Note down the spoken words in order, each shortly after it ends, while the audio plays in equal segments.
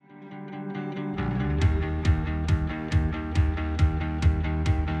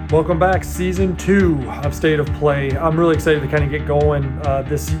Welcome back, Season 2 of State of Play. I'm really excited to kind of get going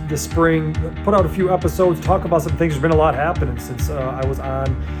this spring, put out a few episodes, talk about some things. There's been a lot happening since I was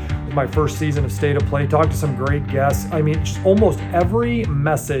on with my first season of State of Play, talked to some great guests. I mean, just almost every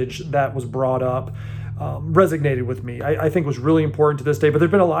message that was brought up resonated with me. I think was really important to this day, but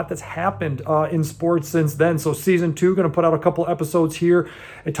there's been a lot that's happened in sports since then. So Season 2, going to put out a couple episodes here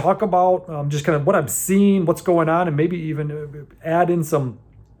and talk about just kind of what I'm seeing, what's going on, and maybe even add in some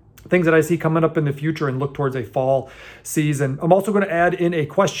things that I see coming up in the future and look towards a fall season. I'm also going to add in a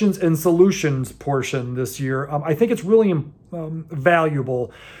questions and solutions portion this year. I think it's really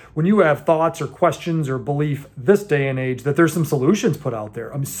valuable when you have thoughts or questions or belief this day and age that there's some solutions put out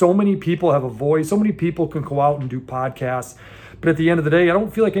there. I mean, so many people have a voice, so many people can go out and do podcasts, but at the end of the day, I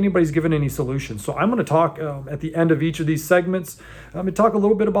don't feel like anybody's given any solutions. So I'm going to talk at the end of each of these segments. I'm going to talk a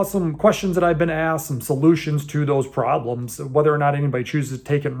little bit about some questions that I've been asked, some solutions to those problems. Whether or not anybody chooses to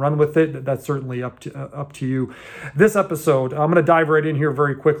take it and run with it, that's certainly up to you. This episode, I'm going to dive right in here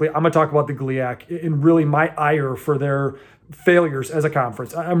very quickly. I'm going to talk about the GLIAC and really my ire for their failures as a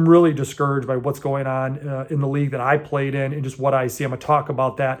conference. I'm really discouraged by what's going on in the league that I played in and just what I see. I'm going to talk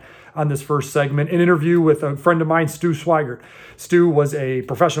about that on this first segment. An interview with a friend of mine, Stuart Schweigert. Stu was a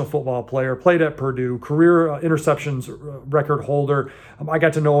professional football player, played at Purdue, career interceptions record holder. I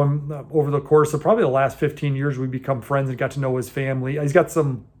got to know him over the course of probably the last 15 years. We become friends and got to know his family. He's got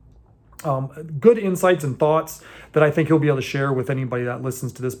some good insights and thoughts that I think he'll be able to share with anybody that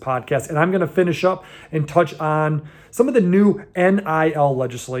listens to this podcast. And I'm going to finish up and touch on some of the new NIL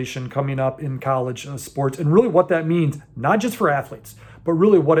legislation coming up in college sports and really what that means, not just for athletes, but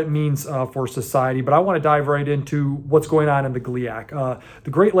really what it means for society. But I want to dive right into what's going on in the GLIAC.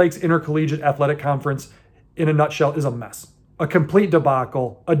 The Great Lakes Intercollegiate Athletic Conference, in a nutshell, is a mess, a complete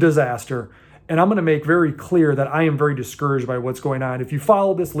debacle, a disaster. And I'm going to make very clear that I am very discouraged by what's going on. If you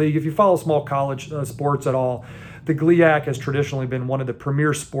follow this league, if you follow small college sports at all, the GLIAC has traditionally been one of the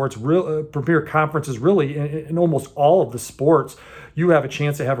premier sports, premier conferences really in almost all of the sports. You have a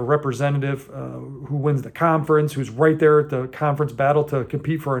chance to have a representative who wins the conference, who's right there at the conference battle to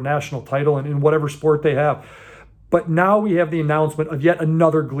compete for a national title in whatever sport they have. But now we have the announcement of yet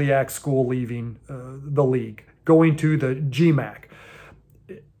another GLIAC school leaving the league, going to the GMAC.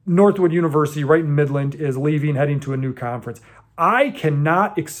 Northwood University, right in Midland, is leaving, heading to a new conference. I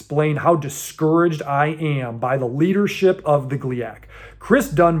cannot explain how discouraged I am by the leadership of the GLIAC. Chris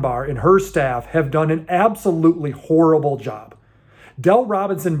Dunbar and her staff have done an absolutely horrible job. Del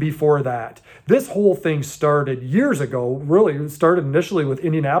Robinson before that. This whole thing started years ago, really. It started initially with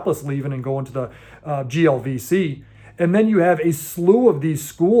Indianapolis leaving and going to the GLVC. And then you have a slew of these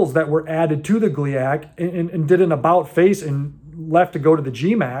schools that were added to the GLIAC and did an about face and left to go to the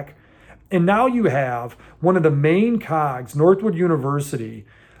GMAC. And now you have one of the main cogs, Northwood University,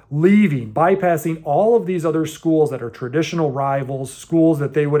 leaving, bypassing all of these other schools that are traditional rivals, schools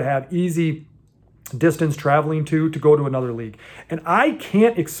that they would have easy distance traveling to go to another league. And I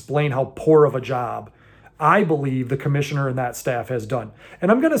can't explain how poor of a job I believe the commissioner and that staff has done.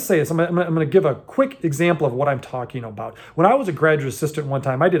 And I'm going to say this, I'm going to give a quick example of what I'm talking about. When I was a graduate assistant one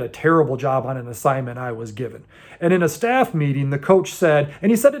time, I did a terrible job on an assignment I was given. And in a staff meeting, the coach said,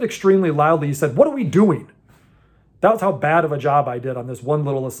 and he said it extremely loudly, he said, "What are we doing?" That was how bad of a job I did on this one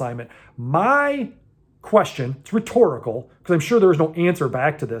little assignment. My question, it's rhetorical, because I'm sure there is no answer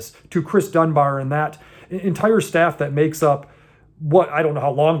back to this, to Chris Dunbar and that entire staff that makes up I don't know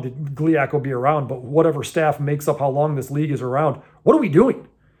how long the GLIAC will be around, but whatever staff makes up how long this league is around. What are we doing?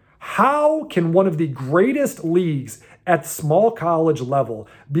 How can one of the greatest leagues at small college level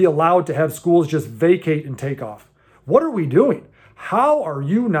be allowed to have schools just vacate and take off? What are we doing? How are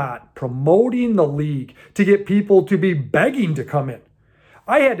you not promoting the league to get people to be begging to come in?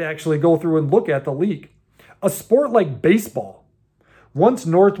 I had to actually go through and look at the league. A sport like baseball, once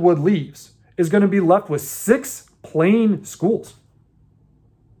Northwood leaves, is going to be left with 6 plain schools.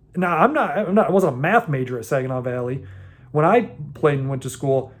 Now, I wasn't a math major at Saginaw Valley when I played and went to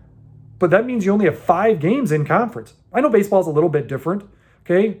school, but that means you only have 5 games in conference. I know baseball's a little bit different,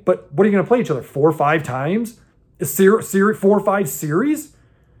 okay? But what are you going to play each other 4 or 5 times? A 4 or 5 series?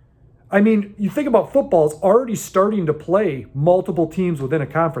 I mean, you think about football, it's already starting to play multiple teams within a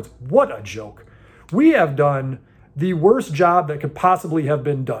conference. What a joke. We have done the worst job that could possibly have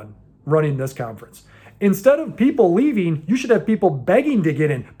been done running this conference. Instead of people leaving, you should have people begging to get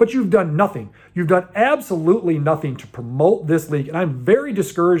in, but you've done nothing. You've done absolutely nothing to promote this league, and I'm very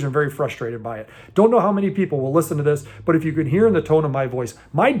discouraged and very frustrated by it. Don't know how many people will listen to this, but if you can hear in the tone of my voice,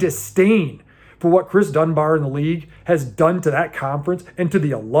 my disdain for what Chris Dunbar and the league has done to that conference and to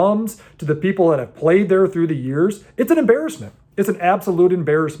the alums, to the people that have played there through the years, it's an embarrassment. It's an absolute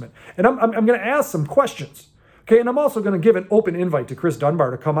embarrassment. And I'm going to ask some questions. Okay, and I'm also going to give an open invite to Chris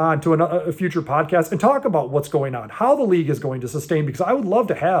Dunbar to come on to a future podcast and talk about what's going on, how the league is going to sustain, because I would love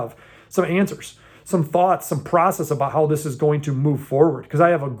to have some answers, some thoughts, some process about how this is going to move forward, because I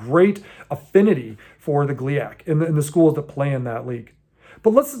have a great affinity for the GLIAC and the schools that play in that league.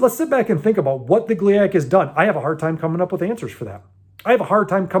 But let's sit back and think about what the GLIAC has done. I have a hard time coming up with answers for that. I have a hard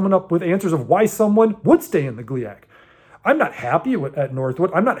time coming up with answers of why someone would stay in the GLIAC. I'm not happy at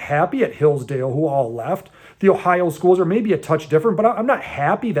Northwood. I'm not happy at Hillsdale, who all left. The Ohio schools are maybe a touch different, but I'm not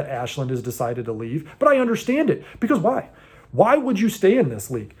happy that Ashland has decided to leave. But I understand it, because why? Why would you stay in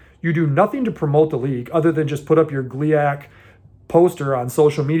this league? You do nothing to promote the league other than just put up your GLIAC poster on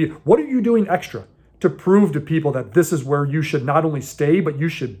social media. What are you doing extra to prove to people that this is where you should not only stay, but you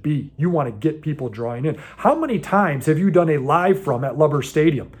should be? You want to get people drawing in. How many times have you done a live from at Lubber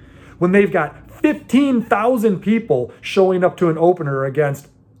Stadium when they've got 15,000 people showing up to an opener against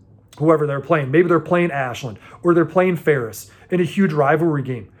whoever they're playing? Maybe they're playing Ashland or they're playing Ferris in a huge rivalry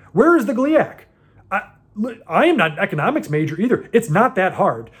game. Where is the GLIAC? I am not an economics major either. It's not that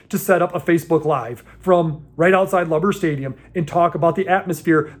hard to set up a Facebook Live from right outside Lubber Stadium and talk about the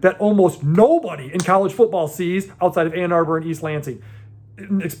atmosphere that almost nobody in college football sees outside of Ann Arbor and East Lansing,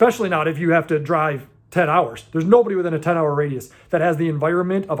 especially not if you have to drive 10 hours. There's nobody within a 10-hour radius that has the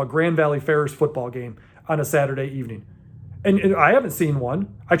environment of a Grand Valley Ferris football game on a Saturday evening. And I haven't seen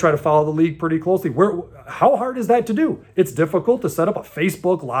one. I try to follow the league pretty closely. How hard is that to do? It's difficult to set up a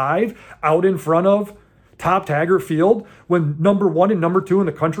Facebook Live out in front of Top Taggart Field when number 1 and number 2 in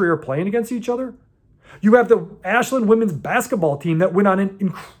the country are playing against each other. You have the Ashland women's basketball team that went on an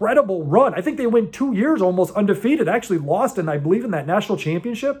incredible run. I think they went 2 years almost undefeated, actually lost, and I believe in that national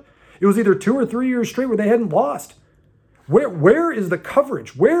championship. It was either 2 or 3 years straight where they hadn't lost. Where is the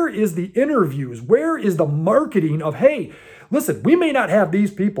coverage? Where is the interviews? Where is the marketing of, hey, listen, we may not have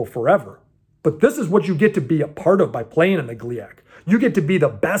these people forever, but this is what you get to be a part of by playing in the GLIAC. You get to be the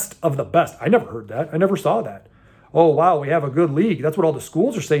best of the best. I never heard that. I never saw that. Oh, wow, we have a good league. That's what all the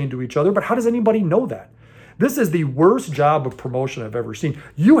schools are saying to each other, but how does anybody know that? This is the worst job of promotion I've ever seen.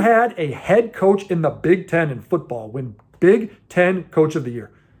 You had a head coach in the Big Ten in football win Big Ten Coach of the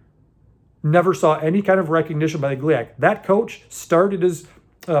Year. Never saw any kind of recognition by the GLIAC. That coach started his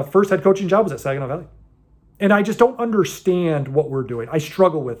first head coaching job was at Saginaw Valley. And I just don't understand what we're doing. I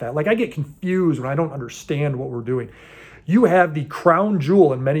struggle with that. Like, I get confused when I don't understand what we're doing. You have the crown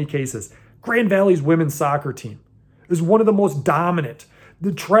jewel in many cases. Grand Valley's women's soccer team is one of the most dominant.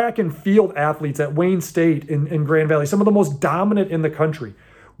 The track and field athletes at Wayne State in Grand Valley, some of the most dominant in the country.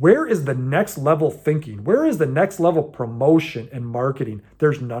 Where is the next level thinking? Where is the next level promotion and marketing?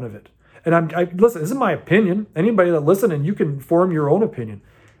 There's none of it. And listen, this is my opinion. Anybody that listens, and you can form your own opinion.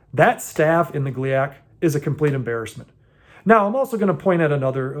 That staff in the GLIAC is a complete embarrassment. Now, I'm also going to point at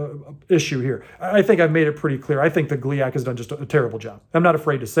another issue here. I think I've made it pretty clear. I think the GLIAC has done just a terrible job. I'm not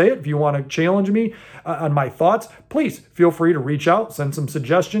afraid to say it. If you want to challenge me on my thoughts, please feel free to reach out, send some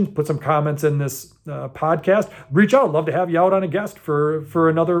suggestions, put some comments in this podcast. Reach out. I'd love to have you out on a guest for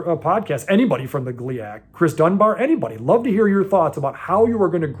another podcast. Anybody from the GLIAC, Chris Dunbar, anybody. Love to hear your thoughts about how you are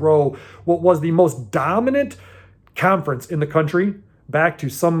going to grow what was the most dominant conference in the country back to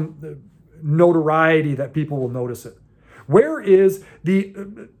some notoriety that people will notice it. Where is the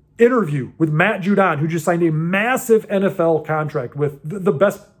interview with Matt Judon, who just signed a massive NFL contract with the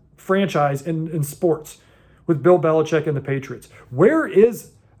best franchise in sports with Bill Belichick and the Patriots? Where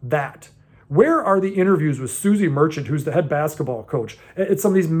is that? Where are the interviews with Susie Merchant, who's the head basketball coach at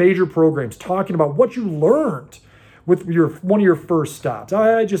some of these major programs, talking about what you learned with one of your first stops?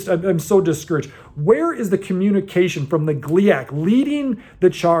 I'm so discouraged. Where is the communication from the GLIAC leading the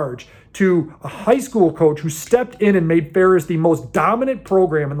charge to a high school coach who stepped in and made Ferris the most dominant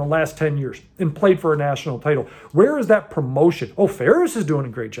program in the last 10 years and played for a national title? Where is that promotion? Oh, Ferris is doing a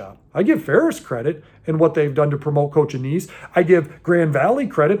great job. I give Ferris credit in what they've done to promote Coach Anise. I give Grand Valley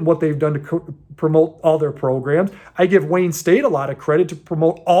credit in what they've done to promote all their programs. I give Wayne State a lot of credit to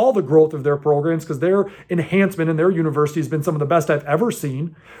promote all the growth of their programs, because their enhancement in their university has been some of the best I've ever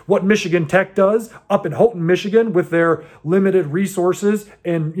seen. What Michigan Tech does up in Houghton, Michigan, with their limited resources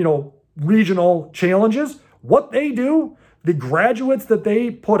and, regional challenges, what they do, the graduates that they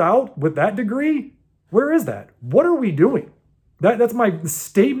put out with that degree, where is that? What are we doing? That's my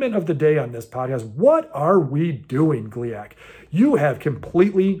statement of the day on this podcast. What are we doing, GLIAC? You have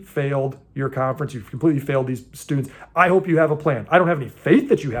completely failed your conference. You've completely failed these students. I hope you have a plan. I don't have any faith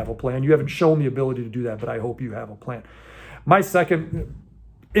that you have a plan. You haven't shown the ability to do that, but I hope you have a plan. My second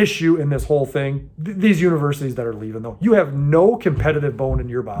issue in this whole thing, these universities that are leaving, though, you have no competitive bone in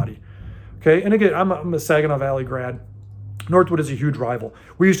your body. Okay, and again, I'm a Saginaw Valley grad. Northwood is a huge rival.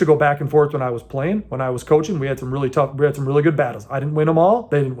 We used to go back and forth when I was playing, when I was coaching. We had some really good battles. I didn't win them all.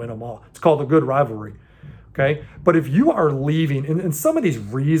 They didn't win them all. It's called a good rivalry. Okay. But if you are leaving, and some of these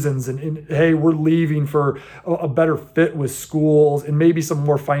reasons, and hey, we're leaving for a better fit with schools and maybe some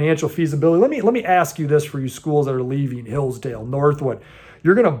more financial feasibility. Let me ask you this for you schools that are leaving, Hillsdale, Northwood.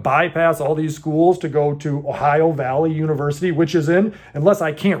 You're going to bypass all these schools to go to Ohio Valley University, which is unless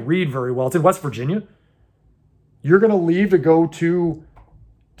I can't read very well, it's in West Virginia. You're going to leave to go to,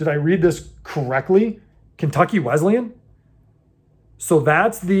 did I read this correctly? Kentucky Wesleyan? So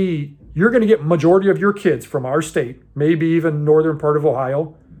you're going to get majority of your kids from our state, maybe even northern part of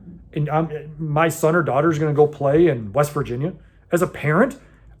Ohio. And my son or daughter is going to go play in West Virginia. As a parent,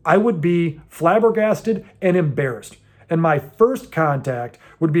 I would be flabbergasted and embarrassed. And my first contact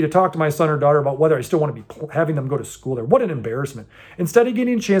would be to talk to my son or daughter about whether I still want to be having them go to school there. What an embarrassment. Instead of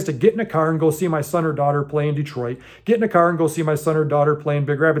getting a chance to get in a car and go see my son or daughter play in Detroit, get in a car and go see my son or daughter play in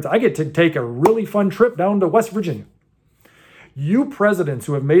Big Rapids, I get to take a really fun trip down to West Virginia. You presidents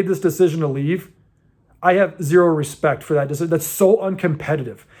who have made this decision to leave, I have zero respect for that decision. That's so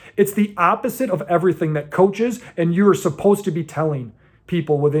uncompetitive. It's the opposite of everything that coaches and you are supposed to be telling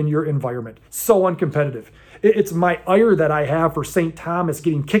people within your environment. So uncompetitive. It's my ire that I have for St. Thomas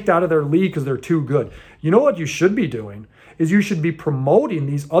getting kicked out of their league because they're too good. You know what you should be doing is you should be promoting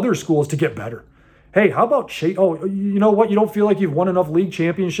these other schools to get better. Hey, how about you know what? You don't feel like you've won enough league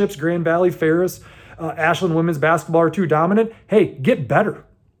championships? Grand Valley, Ferris, Ashland women's basketball are too dominant. Hey, get better.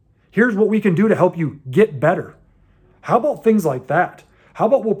 Here's what we can do to help you get better. How about things like that? How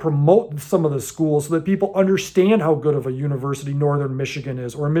about we'll promote some of the schools so that people understand how good of a university Northern Michigan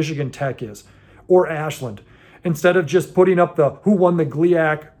is, or Michigan Tech is, or Ashland, instead of just putting up the who won the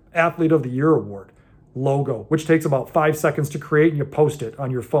GLIAC Athlete of the Year award logo, which takes about 5 seconds to create and you post it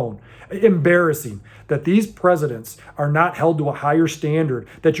on your phone. Embarrassing that these presidents are not held to a higher standard,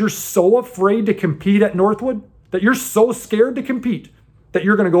 that you're so afraid to compete at Northwood, that you're so scared to compete, that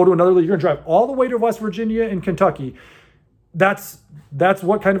you're going to go to another league. You're going to drive all the way to West Virginia and Kentucky. That's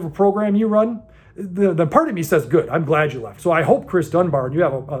what kind of a program you run. The part of me says, good, I'm glad you left. So I hope, Chris Dunbar, and you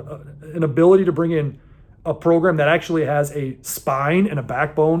have an ability to bring in a program that actually has a spine and a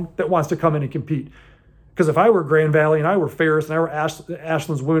backbone that wants to come in and compete. Because if I were Grand Valley and I were Ferris and I were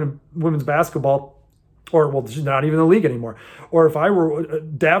Ashland's women's basketball, or she's not even in the league anymore, or if I were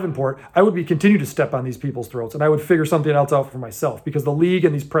Davenport, I would continue to step on these people's throats and I would figure something else out for myself, because the league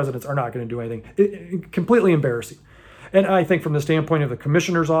and these presidents are not going to do anything. Completely embarrassing. And I think from the standpoint of the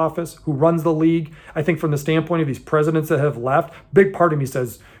commissioner's office who runs the league, I think from the standpoint of these presidents that have left, big part of me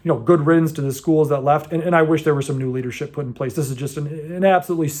says, good riddance to the schools that left. And I wish there was some new leadership put in place. This is just an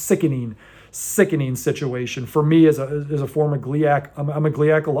absolutely sickening situation. For me as a former GLIAC, I'm a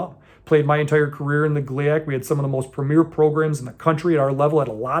GLIAC alum. Played my entire career in the GLIAC. We had some of the most premier programs in the country at our level at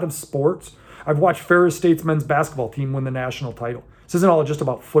a lot of sports. I've watched Ferris State's men's basketball team win the national title. This isn't all just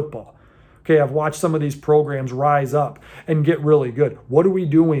about football. Okay, I've watched some of these programs rise up and get really good. What are we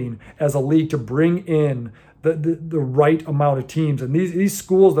doing as a league to bring in the right amount of teams? And these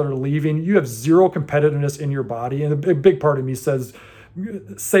schools that are leaving, you have zero competitiveness in your body. And a big part of me says,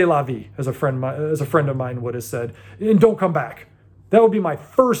 c'est la vie, as a friend of mine would have said, and don't come back. That would be my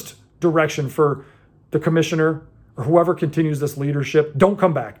first direction for the commissioner or whoever continues this leadership. Don't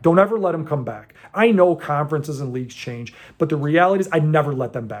come back. Don't ever let them come back. I know conferences and leagues change, but the reality is I never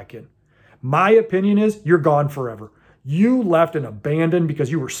let them back in. My opinion is you're gone forever. You left and abandoned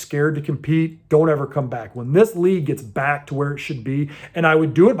because you were scared to compete. Don't ever come back. When this league gets back to where it should be, and I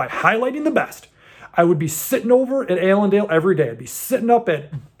would do it by highlighting the best. I would be sitting over at Allendale every day. I'd be sitting up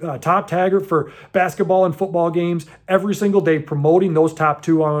at Top Taggart for basketball and football games every single day, promoting those top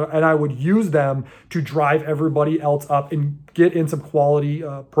two, and I would use them to drive everybody else up and get in some quality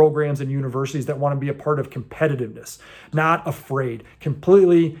programs and universities that want to be a part of competitiveness, not afraid.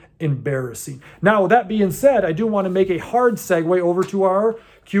 Completely embarrassing. Now, with that being said, I do want to make a hard segue over to our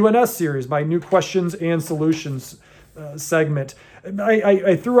Q&S series, my new questions and solutions segment.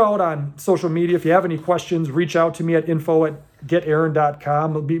 I threw out on social media, if you have any questions, reach out to me at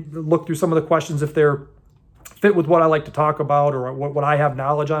info@getaaron.com. Look through some of the questions if they're fit with what I like to talk about or what I have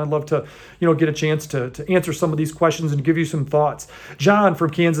knowledge on. I'd love to, get a chance to answer some of these questions and give you some thoughts. John from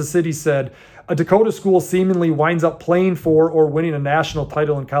Kansas City said, a Dakota school seemingly winds up playing for or winning a national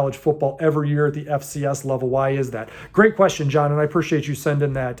title in college football every year at the FCS level. Why is that? Great question, John, and I appreciate you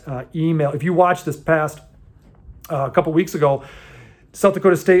sending that email. If you watched this past a couple weeks ago, South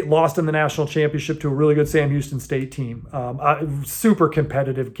Dakota State lost in the national championship to a really good Sam Houston State team. Super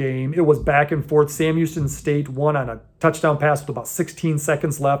competitive game. It was back and forth. Sam Houston State won on a touchdown pass with about 16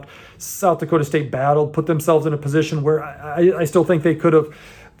 seconds left. South Dakota State battled, put themselves in a position where I still think they could have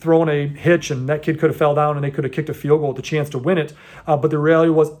thrown a hitch and that kid could have fell down and they could have kicked a field goal with a chance to win it. But the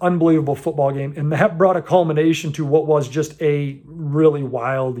reality was unbelievable football game. And that brought a culmination to what was just a really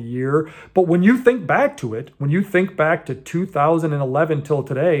wild year. But when you think back to it, when you think back to 2011 till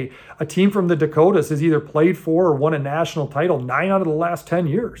today, a team from the Dakotas has either played for or won a national title 9 out of the last 10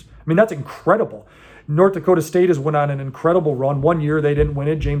 years. I mean, that's incredible. North Dakota State has went on an incredible run. One year they didn't win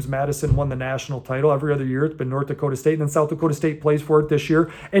it. James Madison won the national title. Every other year it's been North Dakota State, and then South Dakota State plays for it this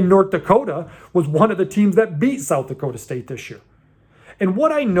year. And North Dakota was one of the teams that beat South Dakota State this year. And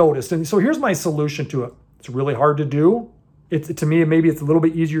what I noticed, and so here's my solution to it. It's really hard to do. To me, maybe it's a little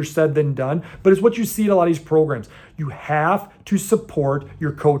bit easier said than done, but it's what you see in a lot of these programs. You have to support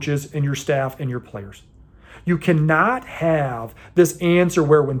your coaches and your staff and your players. You cannot have this answer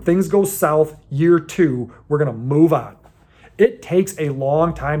where when things go south year 2, we're going to move on. It takes a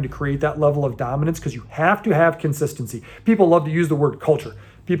long time to create that level of dominance because you have to have consistency. People love to use the word culture.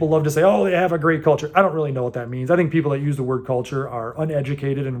 People love to say, oh, they have a great culture. I don't really know what that means. I think people that use the word culture are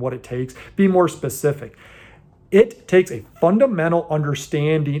uneducated in what it takes. Be more specific. It takes a fundamental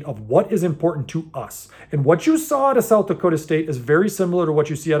understanding of what is important to us. And what you saw at a South Dakota State is very similar to what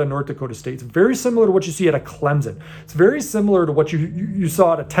you see at a North Dakota State. It's very similar to what you see at a Clemson. It's very similar to what you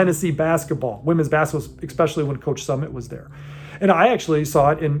saw at a Tennessee basketball, women's basketball, especially when Coach Summit was there. And I actually saw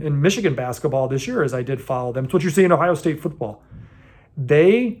it in Michigan basketball this year as I did follow them. It's what you see in Ohio State football.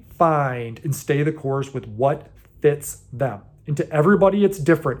 They find and stay the course with what fits them. And to everybody, it's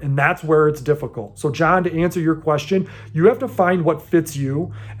different, and that's where it's difficult. So, John, to answer your question, you have to find what fits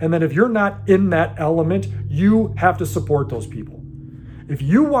you, and then if you're not in that element, you have to support those people. If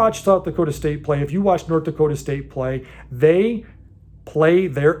you watch South Dakota State play, if you watch North Dakota State play, they play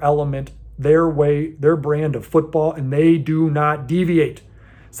their element, their way, their brand of football, and they do not deviate.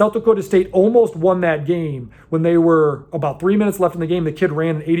 South Dakota State almost won that game when they were about 3 minutes left in the game. The kid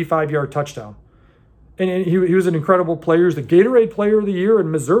ran an 85-yard touchdown. And he was an incredible player. He was the Gatorade Player of the Year in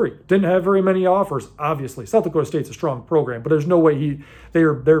Missouri. Didn't have very many offers, obviously. South Dakota State's a strong program, but there's no way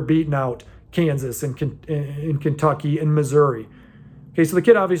they're beating out Kansas and Kentucky and Missouri. Okay, so the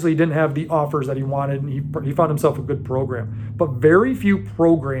kid obviously didn't have the offers that he wanted, and he found himself a good program. But very few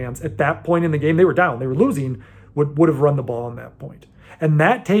programs at that point in the game, they were down, they were losing, would have run the ball on that point. And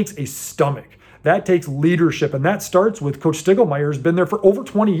that takes a stomach. That takes leadership, and that starts with Coach Stiglmeier's been there for over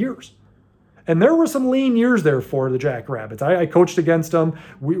 20 years. And there were some lean years there for the Jackrabbits. I coached against them.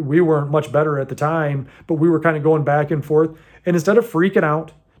 We weren't much better at the time, but we were kind of going back and forth. And instead of freaking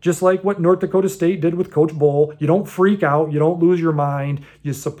out, just like what North Dakota State did with Coach Bull, you don't freak out. You don't lose your mind.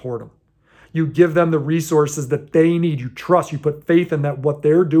 You support them. You give them the resources that they need. You trust. You put faith in that what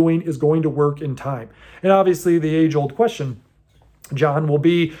they're doing is going to work in time. And obviously the age-old question, John, will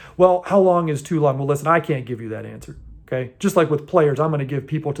be, well, how long is too long? Well, listen, I can't give you that answer. Okay, just like with players, I'm going to give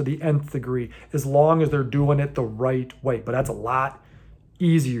people to the nth degree as long as they're doing it the right way. But that's a lot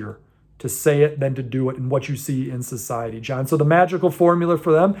easier to say it than to do it in what you see in society, John. So the magical formula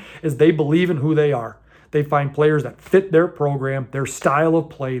for them is they believe in who they are. They find players that fit their program, their style of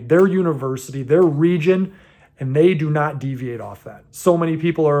play, their university, their region, and they do not deviate off that. So many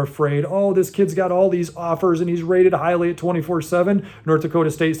people are afraid, oh, this kid's got all these offers and he's rated highly at 24/7. North Dakota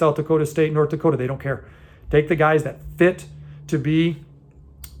State, South Dakota State, North Dakota, they don't care. Take the guys that fit to be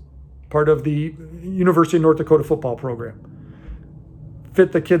part of the University of North Dakota football program.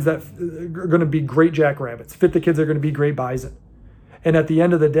 Fit the kids that are going to be great Jackrabbits. Fit the kids that are going to be great Bison. And at the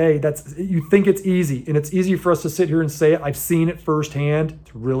end of the day, you think it's easy. And it's easy for us to sit here and say it. I've seen it firsthand.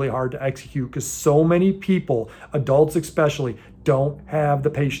 It's really hard to execute because so many people, adults especially, don't have the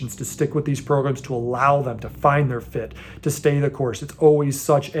patience to stick with these programs to allow them to find their fit, to stay the course. It's always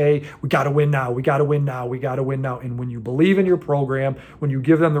such we got to win now, we got to win now, we got to win now. And when you believe in your program, when you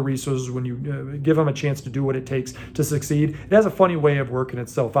give them the resources, when you give them a chance to do what it takes to succeed, it has a funny way of working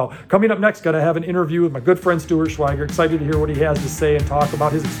itself out. Coming up next, going to have an interview with my good friend Stuart Schweigert. Excited to hear what he has to say and talk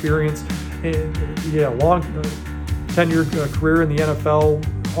about his experience and long tenured career in the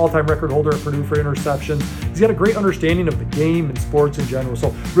NFL, all-time record holder at Purdue for interceptions. He's got a great understanding of the game and sports in general. So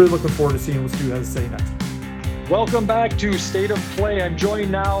really looking forward to seeing what Stu has to say next. Welcome back to State of Play. I'm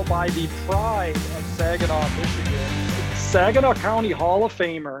joined now by the pride of Saginaw, Michigan, Saginaw County Hall of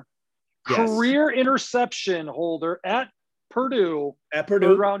Famer, career interception holder at Purdue,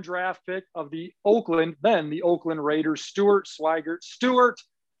 third-round draft pick of the Oakland Raiders, Stuart Schweigert. Stuart,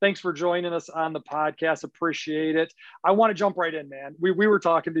 Thanks for joining us on the podcast. Appreciate it. I want to jump right in, man. We were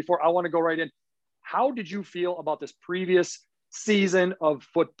talking before. I want to go right in. How did you feel about this previous season of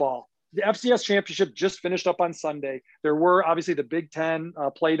football? The FCS championship just finished up on Sunday. There were obviously the Big Ten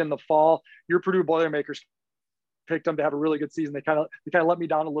played in the fall. Your Purdue Boilermakers picked them to have a really good season. They kind of let me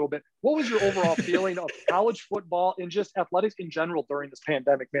down a little bit. What was your overall feeling of college football and just athletics in general during this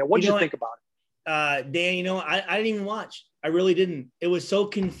pandemic, man? What did you think about it? Dan, I didn't even watch. I really didn't. It was so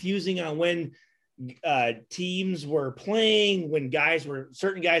confusing on when teams were playing, when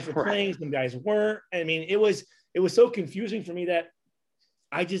certain guys were playing, some guys weren't. I mean, it was so confusing for me that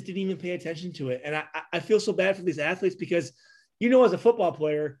I just didn't even pay attention to it. And I feel so bad for these athletes because, as a football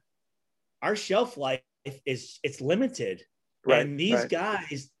player, our shelf life it's limited. Right. And these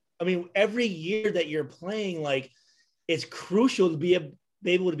guys, I mean, every year that you're playing, like, it's crucial to be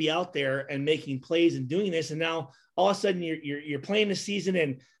able to be out there and making plays and doing this. And now all of a sudden you're playing the season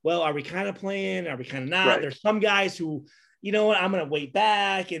and, well, are we kind of playing? Are we kind of not? Right. There's some guys who, I'm going to wait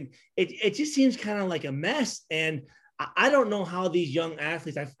back. And it just seems kind of like a mess. And I don't know how these young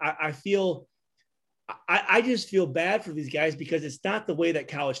athletes, I just feel bad for these guys because it's not the way that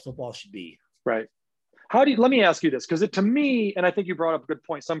college football should be. Right. Let me ask you this, because to me, and I think you brought up a good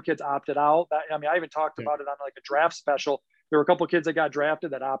point, some kids opted out. I even talked about it on like a draft special. There were a couple of kids that got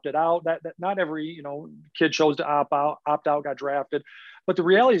drafted that opted out. That not every, kid chose to opt out, got drafted. But the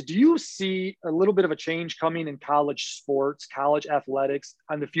reality is, do you see a little bit of a change coming in college sports, college athletics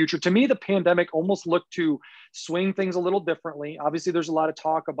in the future? To me, the pandemic almost looked to swing things a little differently. Obviously, there's a lot of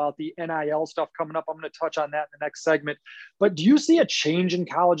talk about the NIL stuff coming up. I'm going to touch on that in the next segment. But do you see a change in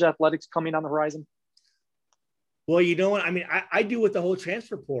college athletics coming on the horizon? Well, you know what? I mean, I do with the whole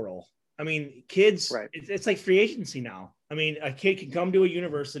transfer portal. I mean, kids, it's like free agency now. I mean, a kid can come to a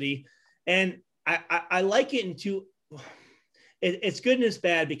university, and I like it in two. It's good and it's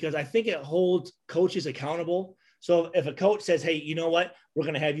bad because I think it holds coaches accountable. So if a coach says, hey, you know what, we're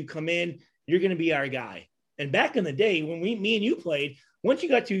going to have you come in, you're going to be our guy. And back in the day when me and you played, once you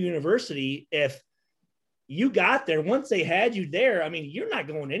got to university, if you got there, once they had you there, I mean, you're not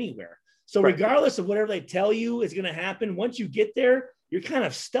going anywhere. So regardless of whatever they tell you is going to happen, once you get there, you're kind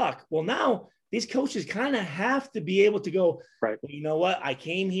of stuck. Well, now these coaches kind of have to be able to go, well, you know what? I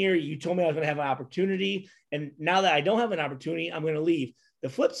came here. You told me I was going to have an opportunity. And now that I don't have an opportunity, I'm going to leave. The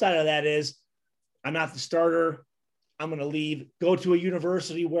flip side of that is I'm not the starter. I'm going to leave, go to a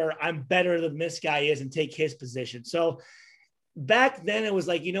university where I'm better than this guy is and take his position. So back then it was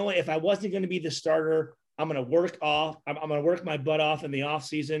like, you know what? If I wasn't going to be the starter, I'm going to work my butt off in the off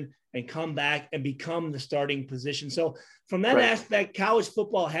season and come back and become the starting position. So from that aspect, college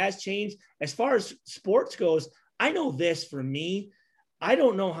football has changed. As far as sports goes, I know this for me, I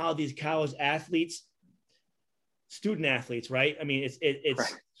don't know how these college athletes, student athletes, right? I mean,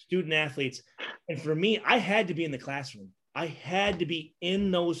 it's student athletes. And for me, I had to be in the classroom. I had to be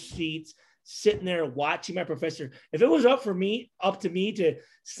in those seats, sitting there watching my professor. If it was up to me to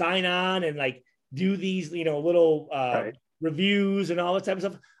sign on and like do these, little reviews and all that type of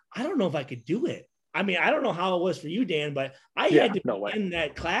stuff, I don't know if I could do it. I mean, I don't know how it was for you, Dan, but I had to be in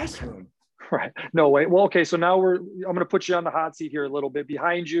that classroom. Right. No way. Well, okay. So now I'm going to put you on the hot seat here a little bit.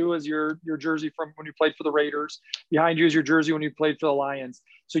 Behind you is your jersey from when you played for the Raiders. Behind you is your jersey when you played for the Lions.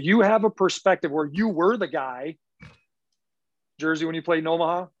 So you have a perspective where you were the guy jersey when you played in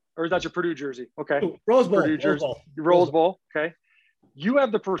Omaha, or is that your Purdue jersey? Okay. Rose Bowl. Purdue jersey. Rose Bowl. Okay. You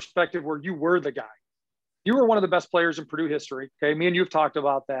have the perspective where you were the guy. You were one of the best players in Purdue history. Okay. Me and you have talked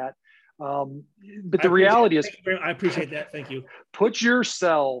about that. But the reality is, I appreciate that. Thank you. Put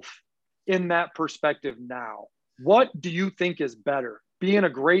yourself in that perspective now. What do you think is better? Being a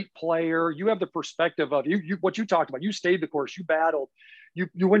great player, you have the perspective of you what you talked about. You stayed the course, you battled,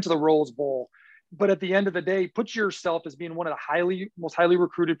 you went to the Rose Bowl. But at the end of the day, put yourself as being one of the most highly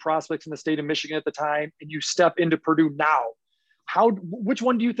recruited prospects in the state of Michigan at the time, and you step into Purdue now. Which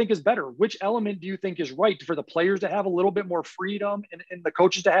one do you think is better? Which element do you think is right for the players to have a little bit more freedom and the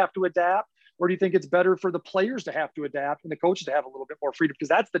coaches to have to adapt? Or do you think it's better for the players to have to adapt and the coaches to have a little bit more freedom? Because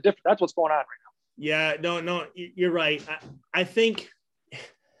that's the difference. That's what's going on right now. Yeah, no, you're right. I think,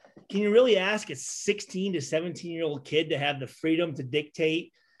 can you really ask a 16 to 17-year-old kid to have the freedom to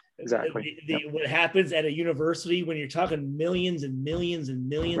dictate exactly what happens at a university when you're talking millions and millions and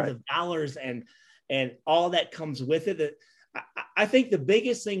millions of dollars and all that comes with it? I think the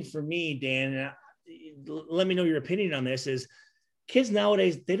biggest thing for me, Dan, let me know your opinion on this, is kids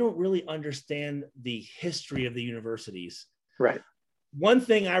nowadays, they don't really understand the history of the universities. Right. One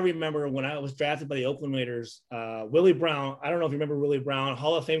thing I remember when I was drafted by the Oakland Raiders, Willie Brown, I don't know if you remember Willie Brown,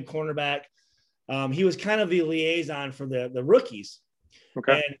 Hall of Fame cornerback. He was kind of the liaison for the rookies.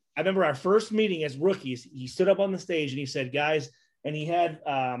 Okay. And I remember our first meeting as rookies, he stood up on the stage and he said, guys, and he had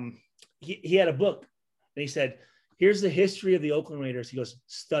he had a book, and he said, here's the history of the Oakland Raiders. He goes,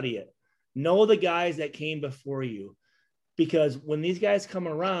 study it. Know the guys that came before you, because when these guys come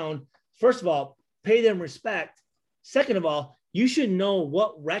around, first of all, pay them respect. Second of all, you should know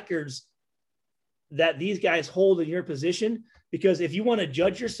what records that these guys hold in your position, because if you want to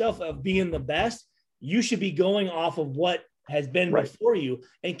judge yourself of being the best, you should be going off of what has been before you.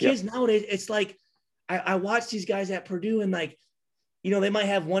 And kids nowadays, it's like, I watch these guys at Purdue, and like, you know, they might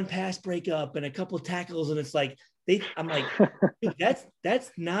have one pass breakup and a couple of tackles, and it's like, I'm like, dude,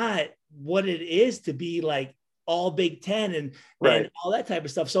 that's not what it is to be like all Big Ten and all that type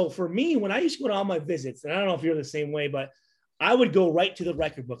of stuff. So for me, when I used to go to all my visits, and I don't know if you're the same way, but I would go right to the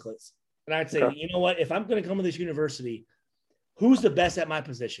record booklets, and I'd say, you know what, if I'm going to come to this university, who's the best at my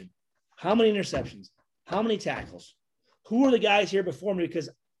position? How many interceptions? How many tackles? Who are the guys here before me? Because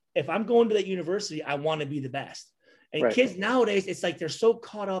if I'm going to that university, I want to be the best. And kids nowadays, it's like they're so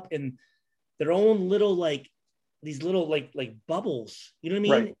caught up in their own little, like, these little like bubbles, you know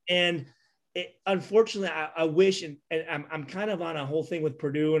what I mean? And unfortunately, I wish, and I'm kind of on a whole thing with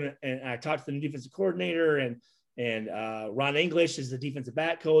Purdue, and I talked to the new defensive coordinator, and Ron English is the defensive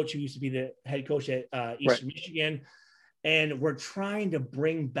back coach who used to be the head coach at Eastern Michigan. And we're trying to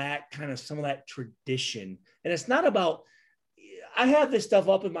bring back kind of some of that tradition. And it's not about, I have this stuff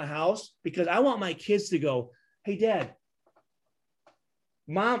up in my house because I want my kids to go, hey, Dad,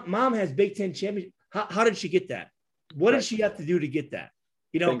 mom has Big Ten championship. How did she get that? What did she have to do to get that?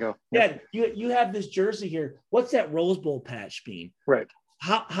 You know, Bingo. Dad, you have this jersey here. What's that Rose Bowl patch mean? Right.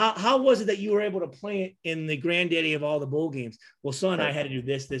 How was it that you were able to play it in the granddaddy of all the bowl games? Well, son, I had to do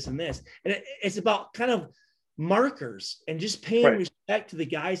this, this, and this. And it's about kind of markers and just paying respect to the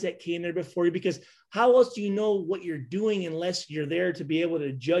guys that came there before you, because how else do you know what you're doing unless you're there to be able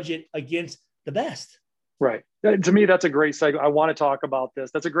to judge it against the best? Right. To me, that's a great segue. I want to talk about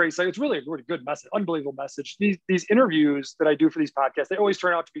this. That's a great segue. It's really a really good message, unbelievable message. These interviews that I do for these podcasts, they always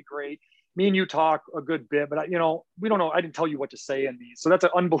turn out to be great. Me and you talk a good bit, but we don't know. I didn't tell you what to say in these. So that's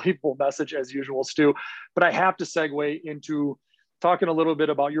an unbelievable message as usual, Stu. But I have to segue into talking a little bit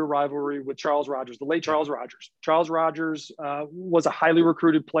about your rivalry with Charles Rogers, the late Charles Rogers. Charles Rogers was a highly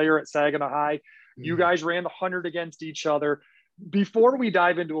recruited player at Saginaw High. You guys ran the 100 against each other. Before we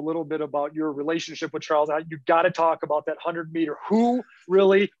dive into a little bit about your relationship with Charles, you've got to talk about that 100-meter. Who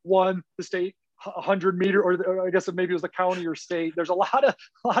really won the state 100-meter, or I guess maybe it was the county or state? There's a lot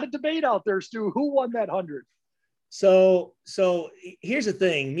of debate out there, Stu. Who won that 100? So here's the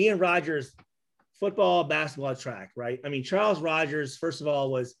thing. Me and Rogers, football, basketball, track, right? I mean, Charles Rogers, first of all,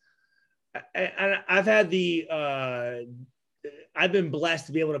 was I've had I've been blessed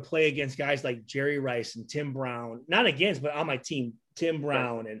to be able to play against guys like Jerry Rice and Tim Brown, not against, but on my team, Tim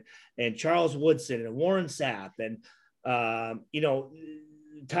Brown and Charles Woodson and Warren Sapp and,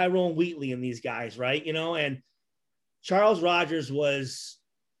 Tyrone Wheatley and these guys, right? And Charles Rogers was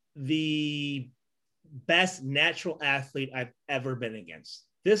the best natural athlete I've ever been against.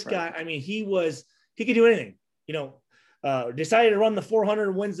 This guy, I mean, he could do anything, decided to run the 400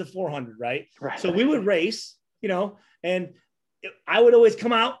 and wins the 400, right? So we would race, and I would always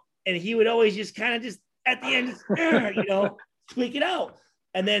come out and he would always just kind of just at the end, tweak it out.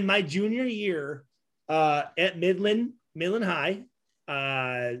 And then my junior year at Midland High,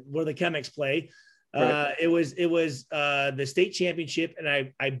 where the Chemics play, it was the state championship, and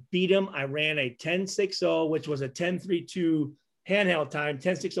I beat him. I ran a 10.60, which was a 10.32 handheld time,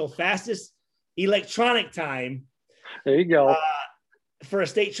 10.60 fastest electronic time. There you go. For a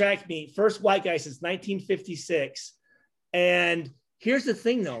state track meet, first white guy since 1956. And here's the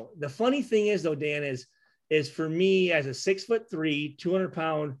thing, though. The funny thing is, though, Dan, is for me as a 6'3",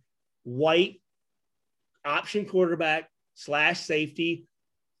 200-pound white option quarterback / safety,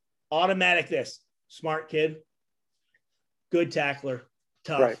 automatic smart kid, good tackler,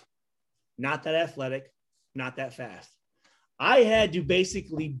 tough, not that athletic, not that fast. I had to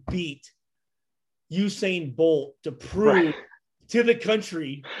basically beat Usain Bolt to prove to the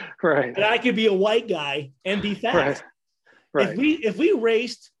country that I could be a white guy and be fast. Right. If we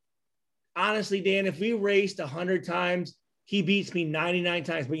raced, honestly, Dan, if we raced 100 times, he beats me 99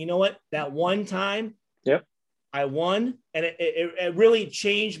 times. But you know what? That one time, I won, and it really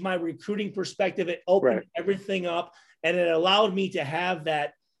changed my recruiting perspective. It opened everything up, and it allowed me to have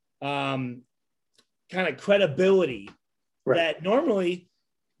that kind of credibility that normally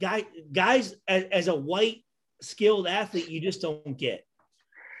guys as a white skilled athlete, you just don't get.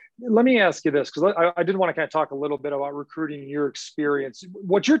 Let me ask you this, because I did want to kind of talk a little bit about recruiting, your experience.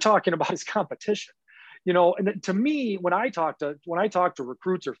 What you're talking about is competition. And to me, when I talk to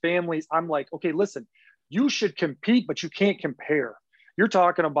recruits or families, I'm like, okay, listen, you should compete, but you can't compare. You're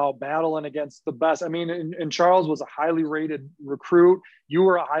talking about battling against the best. I mean, and Charles was a highly rated recruit. You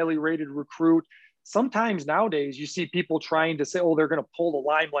were a highly rated recruit. Sometimes nowadays you see people trying to say, oh, they're going to pull the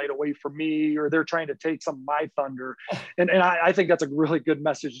limelight away from me, or they're trying to take some of my thunder. And I think that's a really good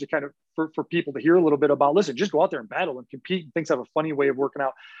message to kind of for people to hear a little bit about. Listen, just go out there and battle and compete. Things have a funny way of working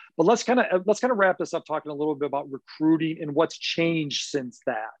out. But let's kind of wrap this up talking a little bit about recruiting and what's changed since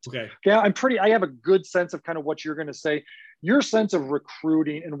that. Okay. I have a good sense of kind of what you're going to say. Your sense of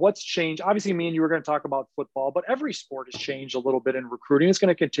recruiting and what's changed. Obviously, me and you were going to talk about football, but every sport has changed a little bit in recruiting. It's going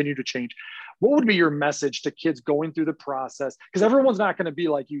to continue to change. What would be your message to kids going through the process? Because everyone's not going to be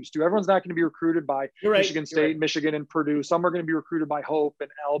like you, Stu. Everyone's not going to be recruited by Michigan State, Michigan, and Purdue. Some are going to be recruited by Hope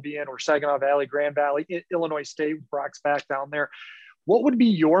and Albion or Saginaw Valley, Grand Valley, Illinois State, Brock's back down there. What would be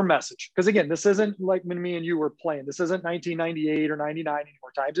your message? Because again, this isn't like when me and you were playing. This isn't 1998 or 99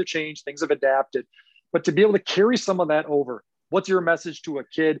 anymore. Times have changed. Things have adapted. But to be able to carry some of that over, what's your message to a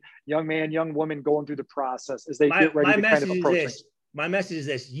kid, young man, young woman going through the process as they get ready to kind of approach things? My message is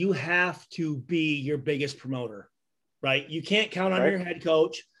this: you have to be your biggest promoter, right? You can't count on your head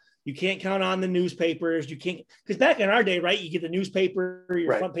coach. You can't count on the newspapers. You can't, because back in our day, right? You get the newspaper,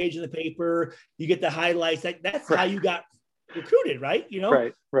 your front page of the paper, you get the highlights. That's how you got recruited, right?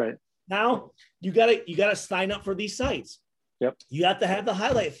 Right. Now you gotta sign up for these sites. Yep. You have to have the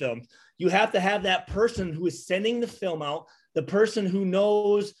highlight film. You have to have that person who is sending the film out, the person who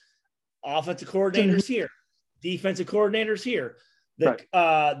knows offensive coordinators here, defensive coordinators here,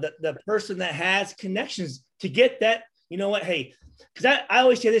 the person that has connections to get that. You know what? Hey, because I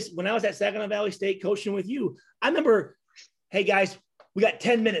always say this when I was at Saginaw Valley State coaching with you. I remember, hey guys, we got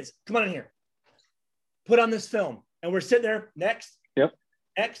 10 minutes. Come on in here. Put on this film. And we're sitting there next. Yep.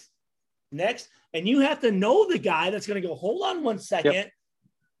 Next. And you have to know the guy that's going to go, hold on one second. Yep.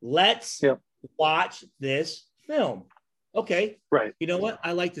 Let's watch this film. Okay. Right. You know what?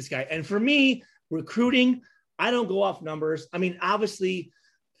 I like this guy. And for me, recruiting, I don't go off numbers. I mean, obviously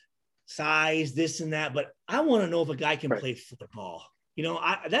size, this and that, but I want to know if a guy can play football. You know,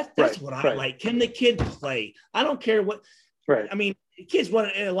 that's what I like. Can the kid play? I don't care what. Right. I mean, kids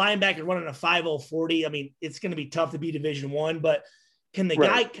running a linebacker running a 5.0 40. I mean, it's going to be tough to be Division I, but can the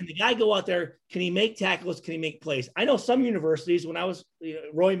guy go out there? Can he make tackles? Can he make plays? I know some universities, when I was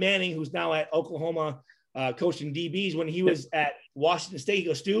Roy Manning, who's now at Oklahoma coaching DBs, when he was at Washington State, he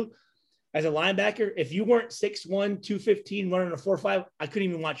goes, Stu, as a linebacker, if you weren't 6'1", 215 running a 4.5, I couldn't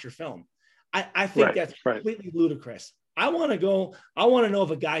even watch your film. I think that's completely ludicrous. I want to know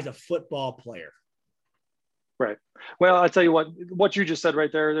if a guy's a football player. Right. Well, I'll tell you what you just said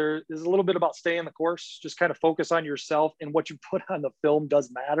right there is a little bit about staying the course, just kind of focus on yourself, and what you put on the film does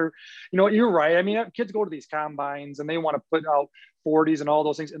matter. You know, you're right. I mean, kids go to these combines and they want to put out 40s and all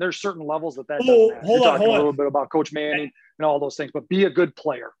those things. And there's certain levels that does matter. You're talking a little bit about Coach Manning and all those things, but be a good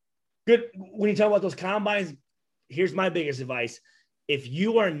player. Good. When you talk about those combines, here's my biggest advice. If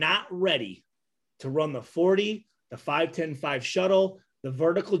you are not ready to run the 40, the 5-10-5 shuttle, the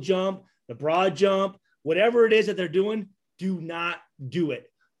vertical jump, the broad jump, whatever it is that they're doing, do not do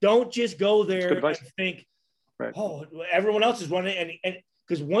it. Don't just go there and think, oh, everyone else is running. And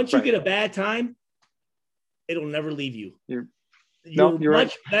because once you get a bad time, it'll never leave you. You're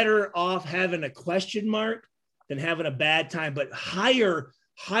much better off having a question mark than having a bad time. But hire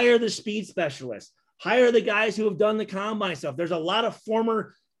the speed specialists, hire the guys who have done the combine stuff. There's a lot of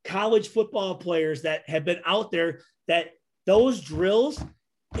former college football players that have been out there that those drills,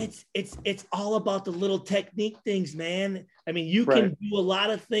 it's all about the little technique things, man. I mean, you can do a lot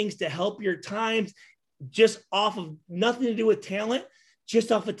of things to help your times just off of nothing to do with talent, just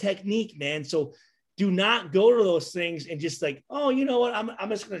off of technique, man. So do not go to those things and just like, oh, you know what? I'm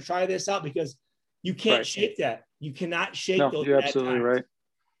just going to try this out, because you can't shake that. You cannot shake those. You're absolutely right.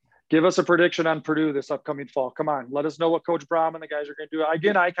 Give us a prediction on Purdue this upcoming fall. Come on, let us know what Coach Braum and the guys are going to do.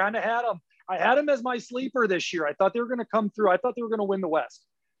 Again, I kind of had them. I had them as my sleeper this year. I thought they were going to come through. I thought they were going to win the West.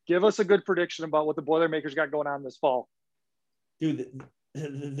 Give us a good prediction about what the Boilermakers got going on this fall. Dude,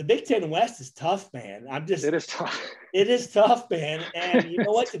 the Big Ten West is tough, man. It is tough. It is tough, man. And you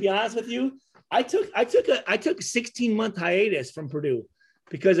know what? To be honest with you, I took a 16-month hiatus from Purdue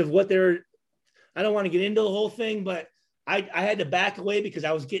because of what they're. I don't want to get into the whole thing, but I had to back away because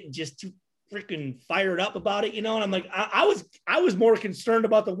I was getting just too freaking fired up about it, you know. And I'm like, I was more concerned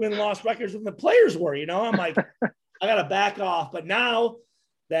about the win-loss records than the players were, you know. I'm like, I got to back off. But now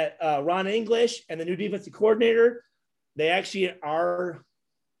that Ron English and the new defensive coordinator, they actually are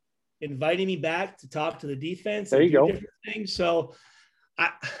inviting me back to talk to the defense. There you go. Different things. So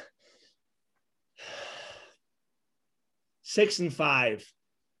 6-5.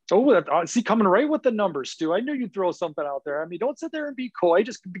 Oh, see, coming right with the numbers, Stu. I knew you'd throw something out there. I mean, don't sit there and be coy.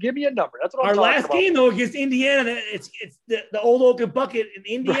 Just give me a number. That's what I'm talking about. Our last game, though, against Indiana, it's the old Oak Bucket. And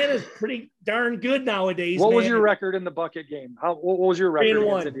Indiana's pretty darn good nowadays. What was your record in the bucket game? What was your record?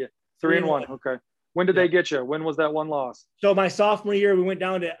 3-1. 3-1. Okay. When did they get you? When was that one loss? So my sophomore year, we went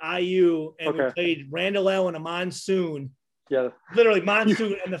down to IU and we played Randall L in a monsoon. Yeah. Literally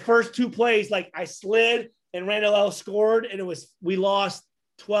monsoon. And the first 2 plays, like I slid and Randall L scored, and we lost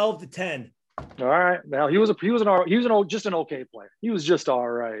 12-10. All right. Now he was just an okay player. He was just all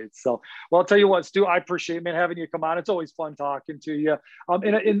right. So, well, I'll tell you what, Stu, I appreciate, man, having you come on. It's always fun talking to you.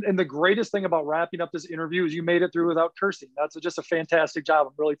 And the greatest thing about wrapping up this interview is you made it through without cursing. That's just a fantastic job.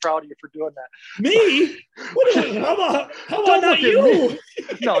 I'm really proud of you for doing that. Me? How about not you?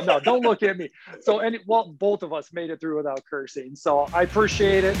 No, don't look at me. So, both of us made it through without cursing. So I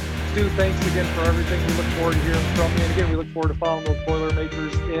appreciate it. Stu, thanks again for everything. We look forward to hearing from you. And again, we look forward to following those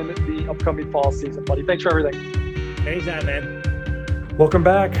Boilermakers in the upcoming fall season, buddy. Thanks for everything. Anytime, man. Welcome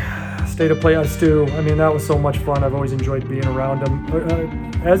back. State of Play, Stu. I mean, that was so much fun. I've always enjoyed being around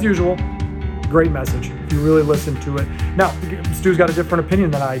him. As usual, great message. If you really listen to it. Now, Stu's got a different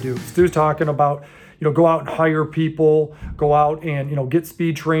opinion than I do. Stu's talking about, go out and hire people, go out and, get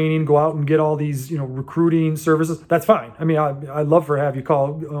speed training, go out and get all these, recruiting services. That's fine. I mean, I'd love to have you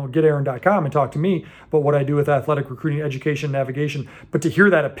call getaaron.com and talk to me about what I do with athletic recruiting, education, navigation. But to hear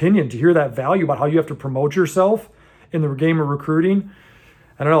that opinion, to hear that value about how you have to promote yourself in the game of recruiting,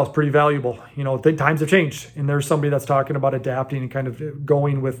 I don't know, it's pretty valuable. Times have changed, and there's somebody that's talking about adapting and kind of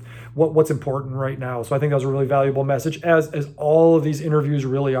going with what's important right now. So I think that was a really valuable message, as all of these interviews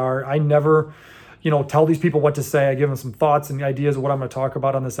really are. I never tell these people what to say. I give them some thoughts and ideas of what I'm going to talk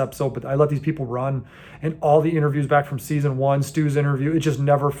about on this episode, but I let these people run. And all the interviews back from season 1, Stu's interview, it just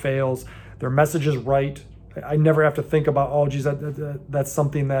never fails. Their message is right. I never have to think about, oh, geez, that's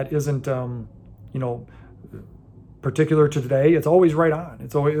something that isn't, particular to today. It's always right on.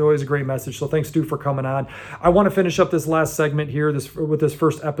 It's always a great message. So thanks, Stu, for coming on. I want to finish up this last segment here with this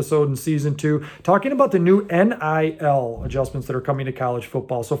first episode in season 2, talking about the new NIL adjustments that are coming to college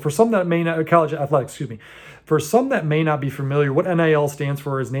football. So for some that may not, college athletics, for some that may not be familiar, what NIL stands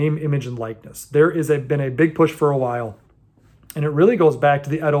for is name, image, and likeness. There is been a big push for a while, and it really goes back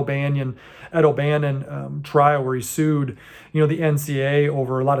to the Ed O'Bannon trial where he sued, the NCAA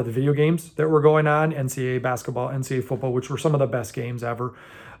over a lot of the video games that were going on, NCAA basketball, NCAA football, which were some of the best games ever.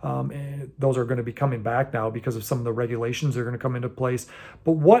 And those are going to be coming back now because of some of the regulations that are going to come into place.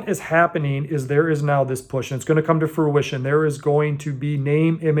 But what is happening is there is now this push, and it's going to come to fruition. There is going to be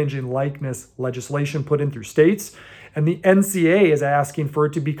name, image, and likeness legislation put in through states. And the NCAA is asking for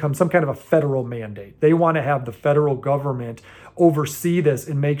it to become some kind of a federal mandate. They want to have the federal government oversee this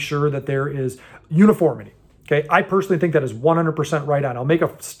and make sure that there is uniformity. Okay, I personally think that is 100% right on. I'll make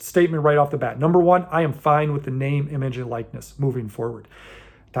a statement right off the bat. Number one, I am fine with the name, image, and likeness moving forward.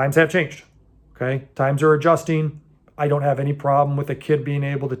 Times have changed. Okay, times are adjusting. I don't have any problem with a kid being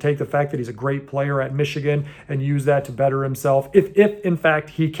able to take the fact that he's a great player at Michigan and use that to better himself, if in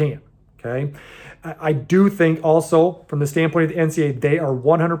fact he can. Okay, I do think also from the standpoint of the NCAA, they are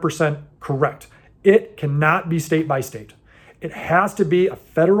 100% correct. It cannot be state by state. It has to be a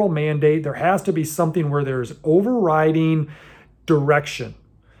federal mandate. There has to be something where there's overriding direction.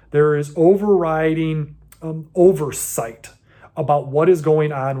 There is overriding oversight about what is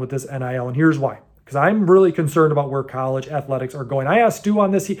going on with this NIL. And here's why. Because I'm really concerned about where college athletics are going. I asked Stu on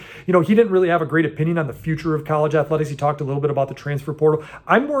this. He didn't really have a great opinion on the future of college athletics. He talked a little bit about the transfer portal.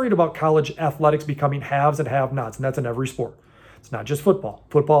 I'm worried about college athletics becoming haves and have-nots, and that's in every sport. It's not just football.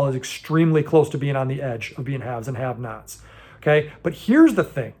 Football is extremely close to being on the edge of being haves and have-nots. Okay, but here's the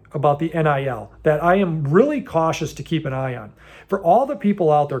thing about the NIL that I am really cautious to keep an eye on. For all the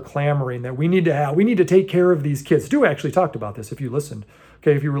people out there clamoring that we need to take care of these kids. Stu actually talked about this if you listened.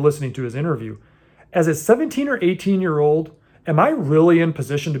 Okay, if you were listening to his interview. As a 17 or 18-year-old, am I really in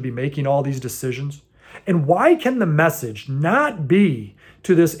position to be making all these decisions? And why can the message not be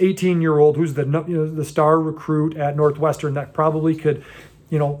to this 18-year-old who's the star recruit at Northwestern that probably could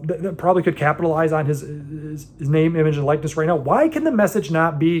capitalize on his name, image, and likeness right now? Why can the message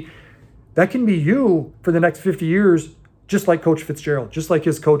not be, that can be you for the next 50 years, just like Coach Fitzgerald, just like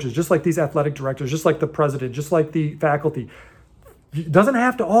his coaches, just like these athletic directors, just like the president, just like the faculty. It doesn't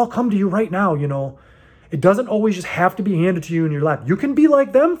have to all come to you right now, It doesn't always just have to be handed to you in your lap. You can be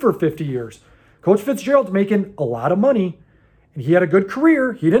like them for 50 years. Coach Fitzgerald's making a lot of money, and he had a good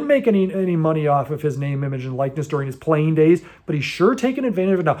career. He didn't make any money off of his name, image, and likeness during his playing days, but he's sure taking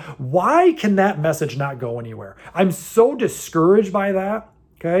advantage of it now. Why can that message not go anywhere? I'm so discouraged by that.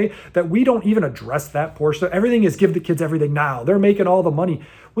 okay? That we don't even address that portion. Everything is give the kids everything now. They're making all the money.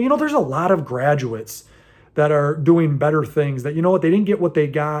 Well, there's a lot of graduates that are doing better things that, they didn't get what they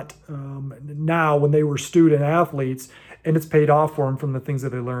got now when they were student athletes, and it's paid off for them from the things that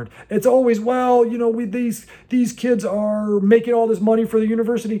they learned. It's always, these kids are making all this money for the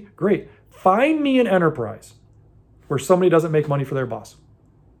university. Great. Find me an enterprise where somebody doesn't make money for their boss.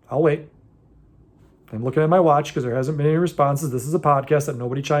 I'll wait. I'm looking at my watch because there hasn't been any responses. This is a podcast that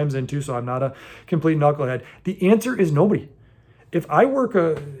nobody chimes into, so I'm not a complete knucklehead. The answer is nobody. If I work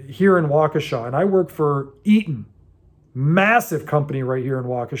here in Waukesha and I work for Eaton, massive company right here in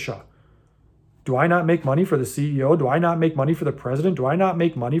Waukesha, do I not make money for the CEO? Do I not make money for the president? Do I not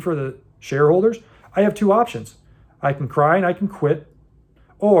make money for the shareholders? I have two options. I can cry and I can quit,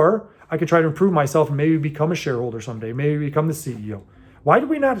 or I can try to improve myself and maybe become a shareholder someday, maybe become the CEO. Why do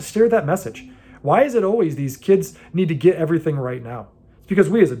we not share that message? Why is it always these kids need to get everything right now? It's because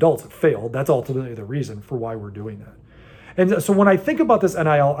we as adults have failed. That's ultimately the reason for why we're doing that. And so when I think about this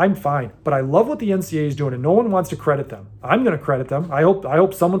NIL, I'm fine, but I love what the NCAA is doing, and no one wants to credit them. I'm going to credit them. I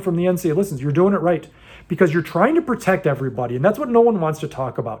hope someone from the NCAA listens. You're doing it right because you're trying to protect everybody, and that's what no one wants to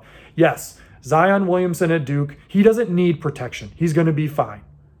talk about. Yes, Zion Williamson at Duke, he doesn't need protection. He's going to be fine,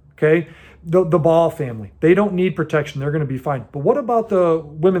 okay? The Ball family, they don't need protection. They're going to be fine. But what about the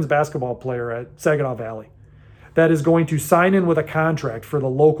women's basketball player at Saginaw Valley that is going to sign in with a contract for the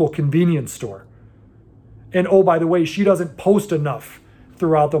local convenience store? And oh, by the way, she doesn't post enough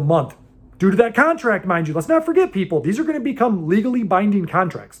throughout the month due to that contract, mind you. Let's not forget, people, these are going to become legally binding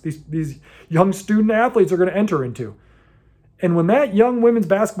contracts. These young student athletes are going to enter into. And when that young women's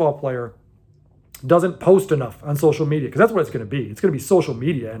basketball player doesn't post enough on social media, because that's what it's going to be. It's going to be social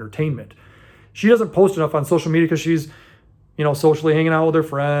media entertainment. She doesn't post enough on social media because she's, socially hanging out with her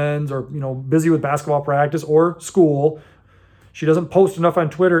friends or, busy with basketball practice or school. She doesn't post enough on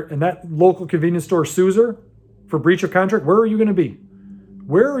Twitter, and that local convenience store sues her for breach of contract. Where are you going to be?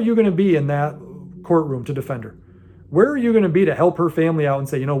 Where are you going to be in that courtroom to defend her? Where are you going to be to help her family out and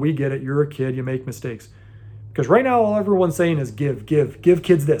say, we get it. You're a kid. You make mistakes. Because right now, all everyone's saying is give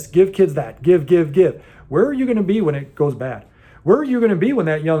kids this, give kids that, give. Where are you going to be when it goes bad? Where are you going to be when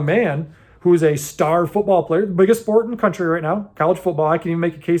that young man who's a star football player, the biggest sport in the country right now, college football, I can even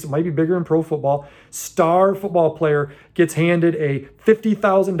make a case it might be bigger in pro football, star football player gets handed a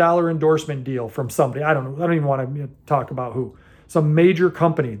 $50,000 endorsement deal from somebody. I don't even want to talk about who. Some major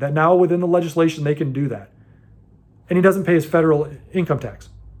company that now within the legislation, they can do that. And he doesn't pay his federal income tax.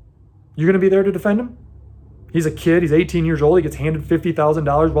 You're going to be there to defend him? He's a kid. He's 18 years old. He gets handed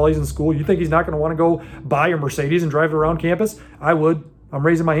 $50,000 while he's in school. You think he's not going to want to go buy a Mercedes and drive it around campus? I would. I'm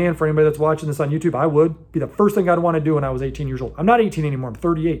raising my hand for anybody that's watching this on YouTube. I would be the first thing I'd want to do when I was 18 years old. I'm not 18 anymore. I'm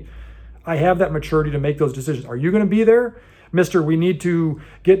 38. I have that maturity to make those decisions. Are you going to be there? Mr. We need to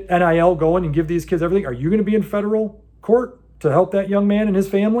get NIL going and give these kids everything. Are you going to be in federal court to help that young man and his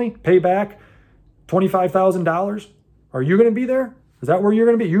family pay back $25,000? Are you going to be there? Is that where you're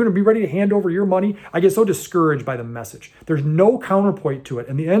going to be? You're going to be ready to hand over your money? I get so discouraged by the message. There's no counterpoint to it.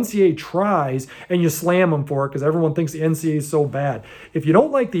 And the NCAA tries, and you slam them for it because everyone thinks the NCAA is so bad. If you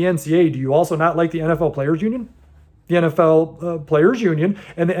don't like the NCAA, do you also not like the NFL Players Union? The NFL Players Union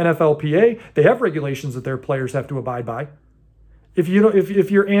and the NFLPA, they have regulations that their players have to abide by. If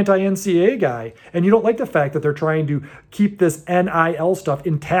you're anti-NCAA guy and you don't like the fact that they're trying to keep this NIL stuff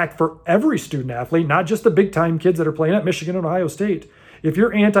intact for every student athlete, not just the big time kids that are playing at Michigan and Ohio State. If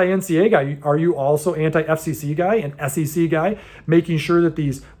you're anti-NCAA guy, are you also anti-FCC guy and SEC guy, making sure that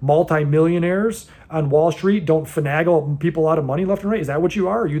these multimillionaires on Wall Street don't finagle people out of money left and right? Is that what you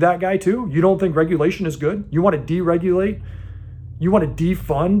are? Are you that guy too? You don't think regulation is good? You want to deregulate? You want to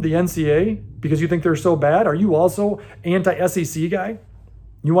defund the NCAA because you think they're so bad? Are you also anti-SEC guy?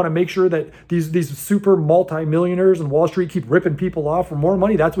 You want to make sure that these super multimillionaires on Wall Street keep ripping people off for more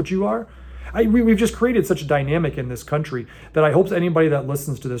money? That's what you are? We've just created such a dynamic in this country that I hope anybody that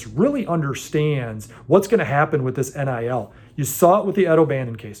listens to this really understands what's going to happen with this NIL. You saw it with the Ed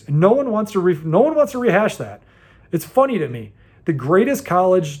O'Bannon case, and no one wants to rehash that. It's funny to me. The greatest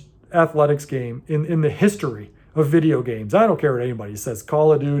college athletics game in the history of video games. I don't care what anybody says.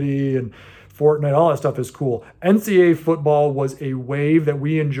 Call of Duty and Fortnite, all that stuff is cool. NCAA football was a wave that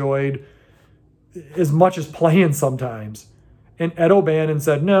we enjoyed as much as playing sometimes. And Ed O'Bannon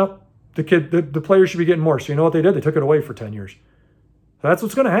said, no, the players should be getting more. So you know what they did? They took it away for 10 years. So that's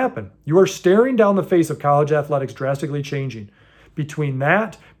what's going to happen. You are staring down the face of college athletics drastically changing. Between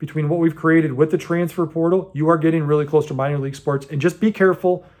what we've created with the transfer portal, you are getting really close to minor league sports. And just be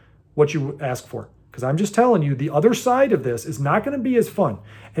careful what you ask for. Because I'm just telling you, the other side of this is not going to be as fun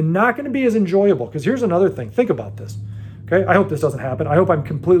and not going to be as enjoyable. Because here's another thing. Think about this. Okay, I hope this doesn't happen. I hope I'm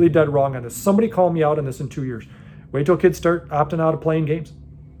completely dead wrong on this. Somebody call me out on this in 2 years. Wait till kids start opting out of playing games.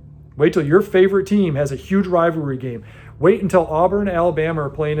 Wait till your favorite team has a huge rivalry game. Wait until Auburn and Alabama are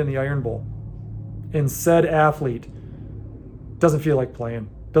playing in the Iron Bowl. And said athlete doesn't feel like playing,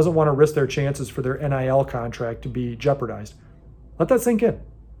 doesn't want to risk their chances for their NIL contract to be jeopardized. Let that sink in.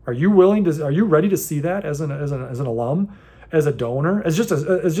 Are you ready to see that as an alum, as a donor, as just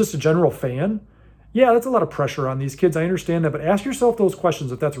a general fan? Yeah, that's a lot of pressure on these kids. I understand that, but ask yourself those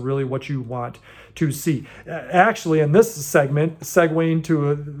questions if that's really what you want to see. Actually, in this segment, segueing to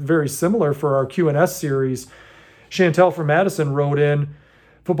a very similar for our Q&S series, Chantel from Madison wrote in,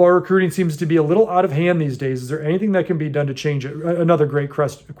 football recruiting seems to be a little out of hand these days. Is there anything that can be done to change it? Another great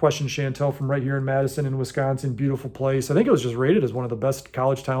question, Chantel, from right here in Madison in Wisconsin. Beautiful place. I think it was just rated as one of the best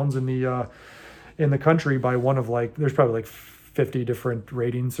college towns in the country by one of there's probably like 50 different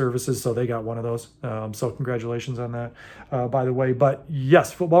rating services, so they got one of those. So congratulations on that, by the way. But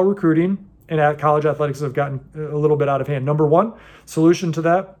yes, football recruiting and college athletics have gotten a little bit out of hand. Number one solution to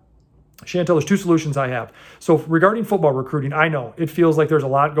that, Chantel, there's two solutions I have. So regarding football recruiting, I know it feels like there's a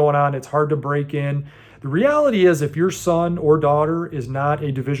lot going on. It's hard to break in. The reality is if your son or daughter is not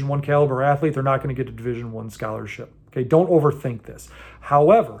a Division I caliber athlete, they're not going to get a Division I scholarship. Okay, don't overthink this.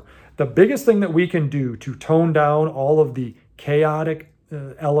 However, the biggest thing that we can do to tone down all of the chaotic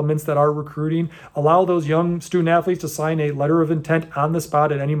elements that are recruiting, allow those young student athletes to sign a letter of intent on the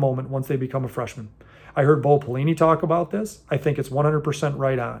spot at any moment once they become a freshman. I heard Bo Pelini talk about this. I think it's 100%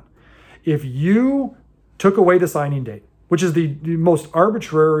 right on. If you took away the signing date, which is the most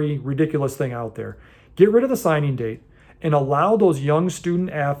arbitrary, ridiculous thing out there, get rid of the signing date and allow those young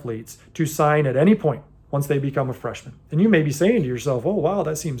student athletes to sign at any point once they become a freshman. And you may be saying to yourself, oh, wow,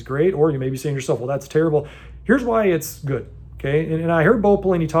 that seems great. Or you may be saying to yourself, well, that's terrible. Here's why it's good. Okay, and I heard Bo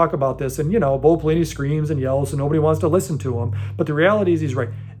Pelini talk about this, and Bo Pelini screams and yells, and nobody wants to listen to him. But the reality is he's right.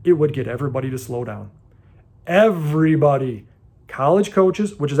 It would get everybody to slow down. Everybody. College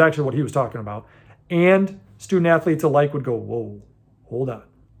coaches, which is actually what he was talking about, and student athletes alike would go, whoa, hold on.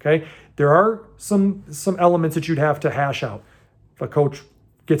 Okay, there are some elements that you'd have to hash out. If a coach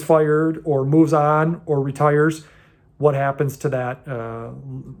gets fired or moves on or retires, what happens to that?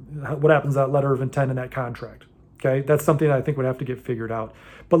 What happens to that letter of intent in that contract? Okay, that's something I think would have to get figured out.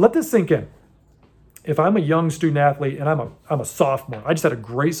 But let this sink in. If I'm a young student athlete and I'm a sophomore, I just had a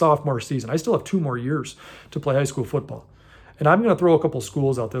great sophomore season. I still have 2 more years to play high school football. And I'm going to throw a couple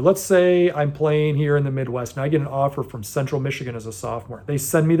schools out there. Let's say I'm playing here in the Midwest and I get an offer from Central Michigan as a sophomore. They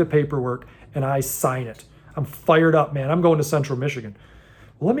send me the paperwork and I sign it. I'm fired up, man. I'm going to Central Michigan.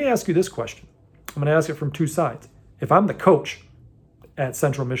 Well, let me ask you this question. I'm going to ask it from 2 sides. If I'm the coach at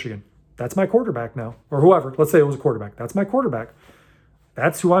Central Michigan, that's my quarterback now. Or whoever, let's say it was a quarterback. That's my quarterback.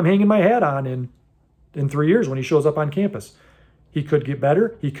 That's who I'm hanging my hat on in 3 years when he shows up on campus. He could get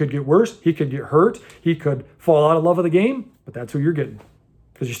better. He could get worse. He could get hurt. He could fall out of love of the game, but that's who you're getting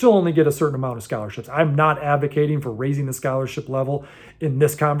because you still only get a certain amount of scholarships. I'm not advocating for raising the scholarship level in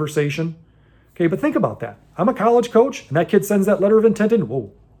this conversation. Okay, but think about that. I'm a college coach and that kid sends that letter of intent in.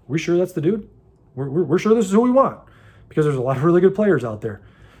 Whoa, we sure that's the dude? We're sure this is who we want because there's a lot of really good players out there.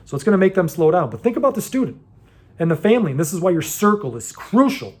 So it's going to make them slow down. But think about the student and the family. And this is why your circle is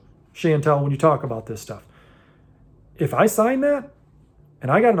crucial, Chantel, when you talk about this stuff. If I sign that and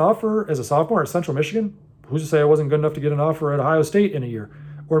I got an offer as a sophomore at Central Michigan, who's to say I wasn't good enough to get an offer at Ohio State in a year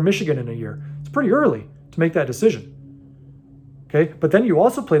or Michigan in a year? It's pretty early to make that decision. Okay, but then you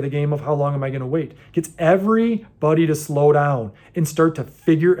also play the game of how long am I going to wait? Gets everybody to slow down and start to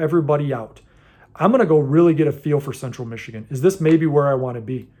figure everybody out. I'm going to go really get a feel for Central Michigan. Is this maybe where I want to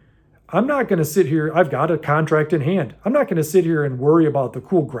be? I'm not going to sit here. I've got a contract in hand. I'm not going to sit here and worry about the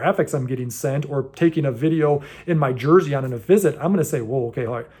cool graphics I'm getting sent or taking a video in my jersey on a visit. I'm going to say, whoa, okay,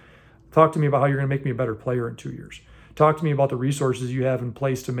 all right. Talk to me about how you're going to make me a better player in 2 years. Talk to me about the resources you have in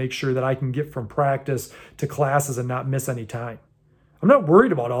place to make sure that I can get from practice to classes and not miss any time. I'm not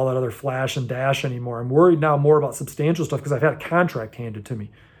worried about all that other flash and dash anymore. I'm worried now more about substantial stuff because I've had a contract handed to me.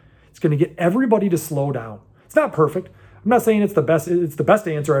 It's going to get everybody to slow down. It's not perfect. I'm not saying it's the best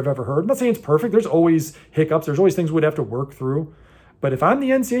answer I've ever heard. I'm not saying it's perfect. There's always hiccups. There's always things we'd have to work through. But if I'm the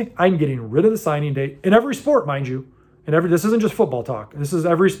NCAA, I'm getting rid of the signing date in every sport, mind you. This isn't just football talk. This is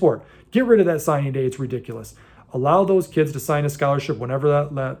every sport. Get rid of that signing date. It's ridiculous. Allow those kids to sign a scholarship whenever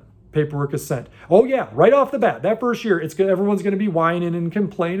that paperwork is sent. Oh yeah, right off the bat, that first year, everyone's going to be whining and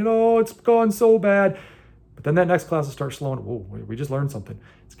complaining. Oh, it's gone so bad. But then that next class will start slowing. Whoa, we just learned something.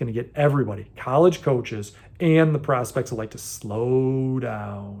 It's going to get everybody, college coaches and the prospects alike, to slow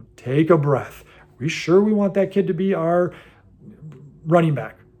down, take a breath. We sure we want that kid to be our running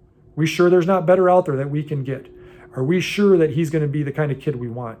back? We sure there's not better out there that we can get? Are we sure that he's going to be the kind of kid we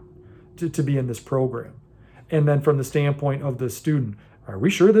want to be in this program? And then from the standpoint of the student, are we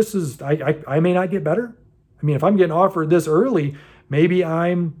sure this is, I may not get better? I mean, if I'm getting offered this early, maybe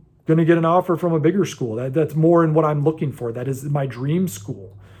I'm going to get an offer from a bigger school. That's more in what I'm looking for. That is my dream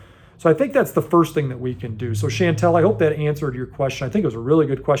school. So I think that's the first thing that we can do. So Chantel, I hope that answered your question. I think it was a really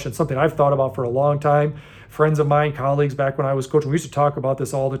good question, something I've thought about for a long time. Friends of mine, colleagues back when I was coaching, we used to talk about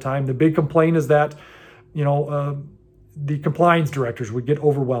this all the time. The big complaint is that, the compliance directors would get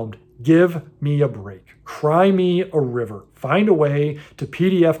overwhelmed. Give me a break. Cry me a river. Find a way to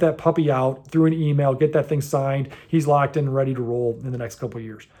PDF that puppy out through an email, get that thing signed. He's locked in and ready to roll in the next couple of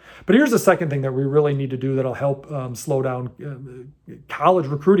years. But here's the second thing that we really need to do that'll help slow down college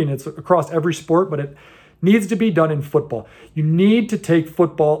recruiting. It's across every sport, but it needs to be done in football. You need to take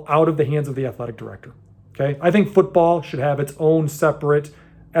football out of the hands of the athletic director. Okay? I think football should have its own separate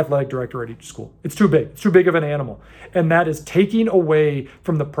athletic director at each school. It's too big. It's too big of an animal. And that is taking away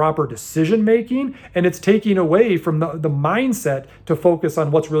from the proper decision making, and it's taking away from the mindset to focus on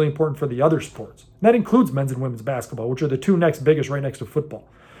what's really important for the other sports. And that includes men's and women's basketball, which are the two next biggest right next to football.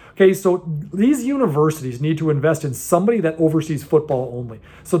 Okay, so these universities need to invest in somebody that oversees football only.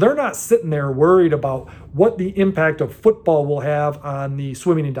 So they're not sitting there worried about what the impact of football will have on the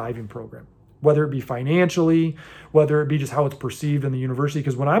swimming and diving program, whether it be financially, whether it be just how it's perceived in the university.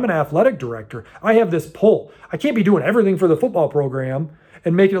 Because when I'm an athletic director, I have this pull. I can't be doing everything for the football program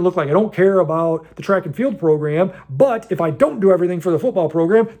and making it look like I don't care about the track and field program. But if I don't do everything for the football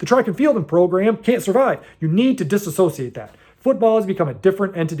program, the track and field program can't survive. You need to disassociate that. Football has become a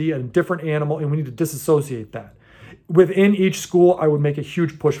different entity, a different animal, and we need to disassociate that. Within each school, I would make a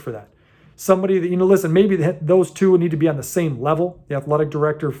huge push for that. Somebody that, listen, maybe those two need to be on the same level. The athletic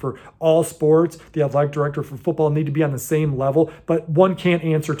director for all sports, the athletic director for football need to be on the same level, but one can't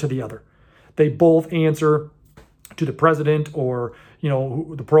answer to the other. They both answer to the president or,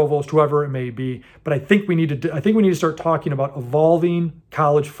 the provost, whoever it may be. But I think we need to start talking about evolving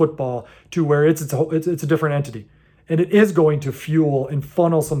college football to where it's a different entity. And it is going to fuel and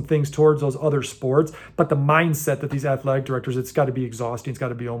funnel some things towards those other sports. But the mindset that these athletic directors, it's got to be exhausting. It's got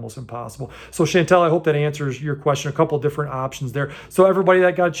to be almost impossible. So Chantel, I hope that answers your question. A couple of different options there. So everybody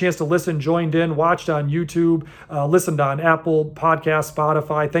that got a chance to listen, joined in, watched on YouTube, listened on Apple Podcasts,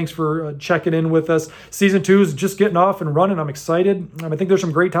 Spotify. Thanks for checking in with us. Season 2 is just getting off and running. I'm excited. I think there's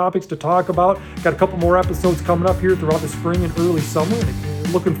some great topics to talk about. Got a couple more episodes coming up here throughout the spring and early summer.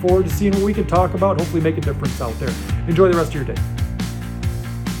 Looking forward to seeing what we can talk about, hopefully make a difference out there. Enjoy the rest of your day.